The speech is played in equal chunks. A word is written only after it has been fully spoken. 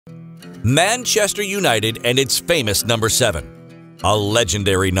Manchester United and its famous number 7. A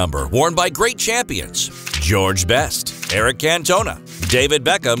legendary number worn by great champions George Best, Eric Cantona, David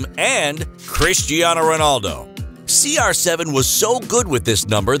Beckham, and Cristiano Ronaldo. CR7 was so good with this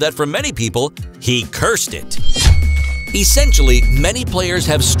number that for many people, he cursed it. Essentially, many players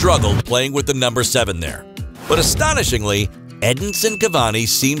have struggled playing with the number 7 there. But astonishingly, Edinson Cavani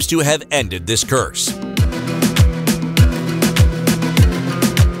seems to have ended this curse.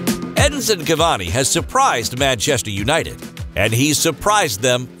 Edinson Cavani has surprised Manchester United, and he's surprised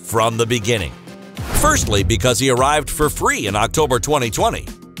them from the beginning. Firstly, because he arrived for free in October 2020,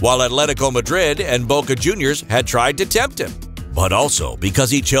 while Atletico Madrid and Boca Juniors had tried to tempt him. But also because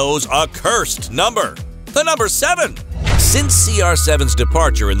he chose a cursed number, the number 7. Since CR7's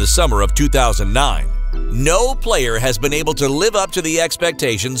departure in the summer of 2009, no player has been able to live up to the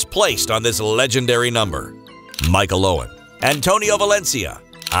expectations placed on this legendary number. Michael Owen, Antonio Valencia,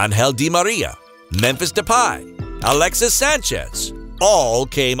 Angel Di Maria, Memphis Depay, Alexis Sanchez, all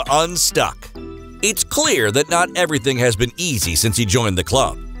came unstuck. It's clear that not everything has been easy since he joined the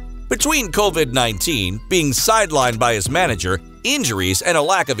club. Between COVID-19, being sidelined by his manager, injuries, and a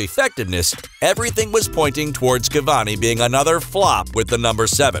lack of effectiveness, everything was pointing towards Cavani being another flop with the number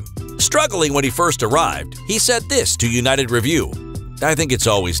 7. Struggling when he first arrived, he said this to United Review: "I think it's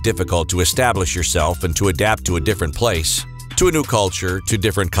always difficult to establish yourself and to adapt to a different place, to a new culture, to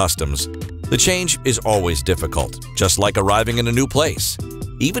different customs. The change is always difficult, just like arriving in a new place.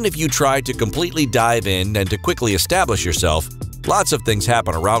 Even if you try to completely dive in and to quickly establish yourself, lots of things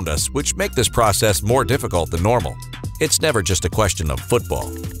happen around us which make this process more difficult than normal. It's never just a question of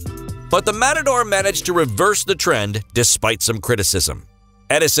football." But the Matador managed to reverse the trend despite some criticism.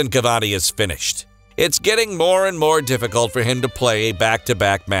 Edinson Cavani is finished. It's getting more and more difficult for him to play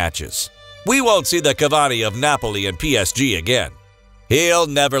back-to-back matches. We won't see the Cavani of Napoli and PSG again. He'll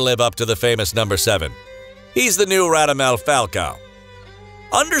never live up to the famous number 7. He's the new Radamel Falcao.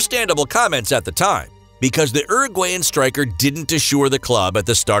 Understandable comments at the time, because the Uruguayan striker didn't assure the club at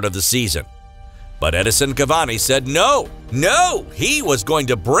the start of the season. But Edinson Cavani said no, he was going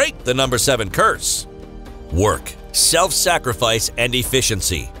to break the number 7 curse. Work, self-sacrifice, and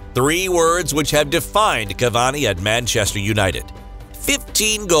efficiency. 3 words which have defined Cavani at Manchester United.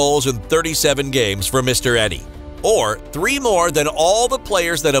 15 goals in 37 games for Mr. Eddie, or 3 more than all the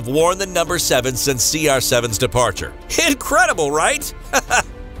players that have worn the number 7 since CR7's departure. Incredible, right?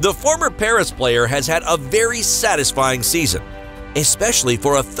 The former Paris player has had a very satisfying season, especially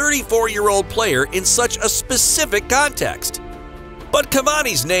for a 34-year-old player in such a specific context. But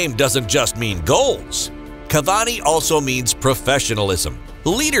Cavani's name doesn't just mean goals. Cavani also means professionalism,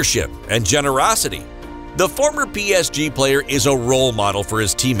 leadership, and generosity. The former PSG player is a role model for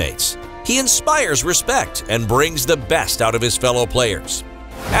his teammates. He inspires respect and brings the best out of his fellow players.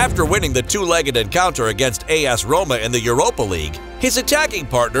 After winning the 2-legged encounter against AS Roma in the Europa League, his attacking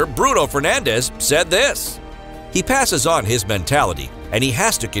partner Bruno Fernandes said this: "He passes on his mentality, and he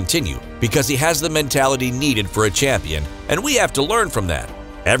has to continue because he has the mentality needed for a champion, and we have to learn from that.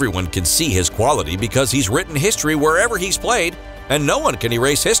 Everyone can see his quality because he's written history wherever he's played, and no one can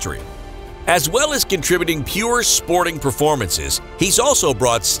erase history." As well as contributing pure sporting performances, he's also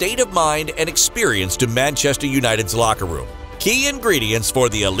brought state of mind and experience to Manchester United's locker room. Key ingredients for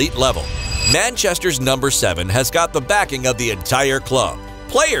the elite level. Manchester's number 7 has got the backing of the entire club,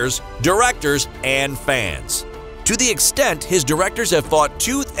 players, directors, and fans. To the extent his directors have fought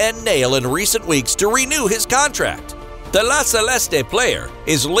tooth and nail in recent weeks to renew his contract. The La Celeste player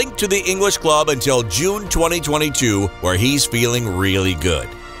is linked to the English club until June 2022, where he's feeling really good.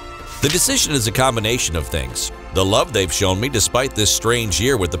 The decision is a combination of things: the love they've shown me despite this strange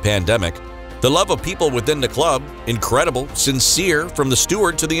year with the pandemic, the love of people within the club, incredible, sincere, from the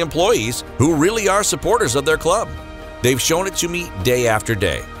steward to the employees, who really are supporters of their club. They've shown it to me day after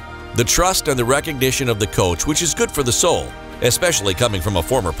day. The trust and the recognition of the coach, which is good for the soul, especially coming from a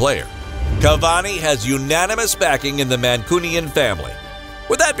former player. Cavani has unanimous backing in the Mancunian family.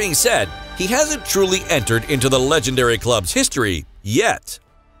 With that being said, he hasn't truly entered into the legendary club's history yet.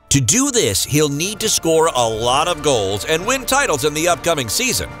 To do this, he'll need to score a lot of goals and win titles in the upcoming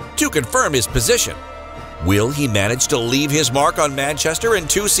season to confirm his position. Will he manage to leave his mark on Manchester in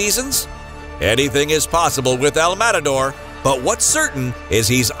 2 seasons? Anything is possible with El Matador, but what's certain is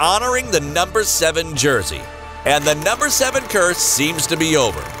he's honoring the number 7 jersey. And the number 7 curse seems to be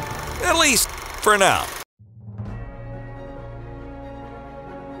over, at least for now.